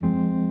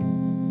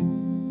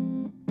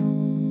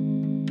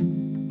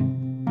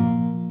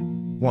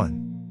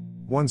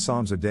1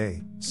 Psalms a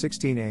day.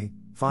 16a.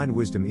 Find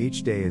wisdom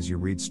each day as you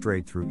read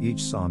straight through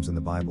each Psalms in the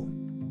Bible.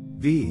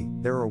 V.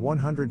 There are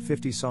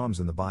 150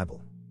 Psalms in the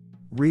Bible.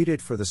 Read it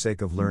for the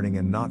sake of learning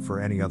and not for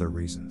any other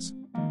reasons.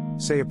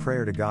 Say a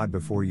prayer to God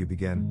before you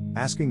begin,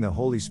 asking the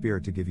Holy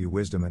Spirit to give you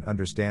wisdom and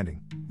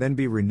understanding, then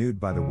be renewed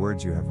by the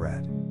words you have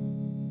read.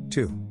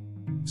 2.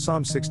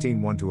 Psalm 16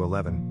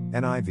 1-11,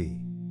 NIV.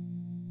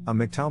 A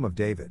Miktam of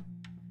David.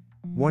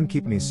 1.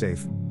 Keep me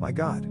safe, my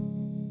God.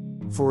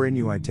 For in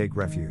you I take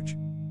refuge.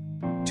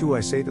 2.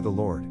 I say to the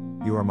Lord,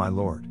 you are my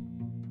Lord.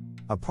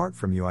 Apart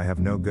from you I have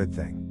no good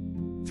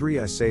thing. 3.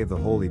 I say of the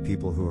holy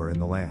people who are in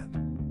the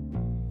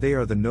land. They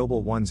are the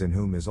noble ones in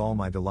whom is all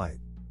my delight.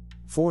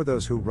 4.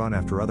 Those who run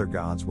after other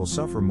gods will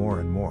suffer more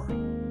and more.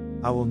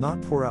 I will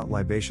not pour out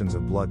libations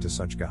of blood to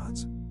such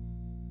gods,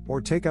 or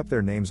take up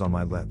their names on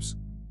my lips.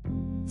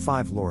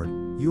 5. Lord,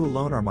 you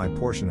alone are my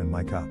portion and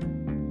my cup.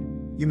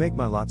 You make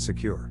my lot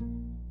secure.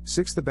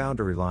 6. The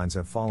boundary lines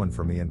have fallen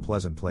for me in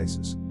pleasant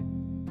places.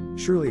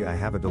 Surely I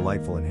have a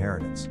delightful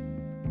inheritance.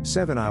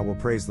 7. I will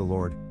praise the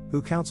Lord,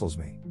 who counsels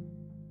me.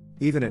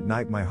 Even at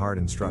night my heart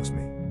instructs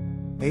me.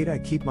 8. I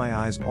keep my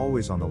eyes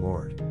always on the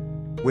Lord.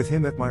 With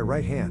him at my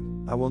right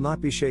hand, I will not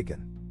be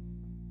shaken.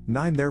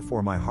 9.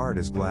 Therefore my heart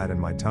is glad and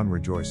my tongue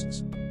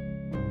rejoices.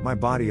 My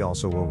body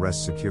also will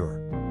rest secure.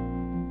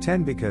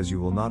 10. Because you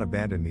will not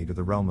abandon me to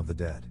the realm of the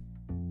dead,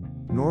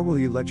 nor will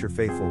you let your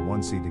faithful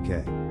one see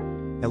decay.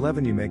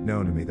 11. You make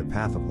known to me the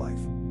path of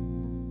life.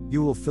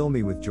 You will fill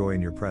me with joy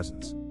in your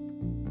presence,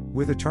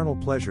 with eternal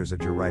pleasures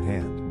at your right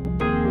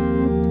hand.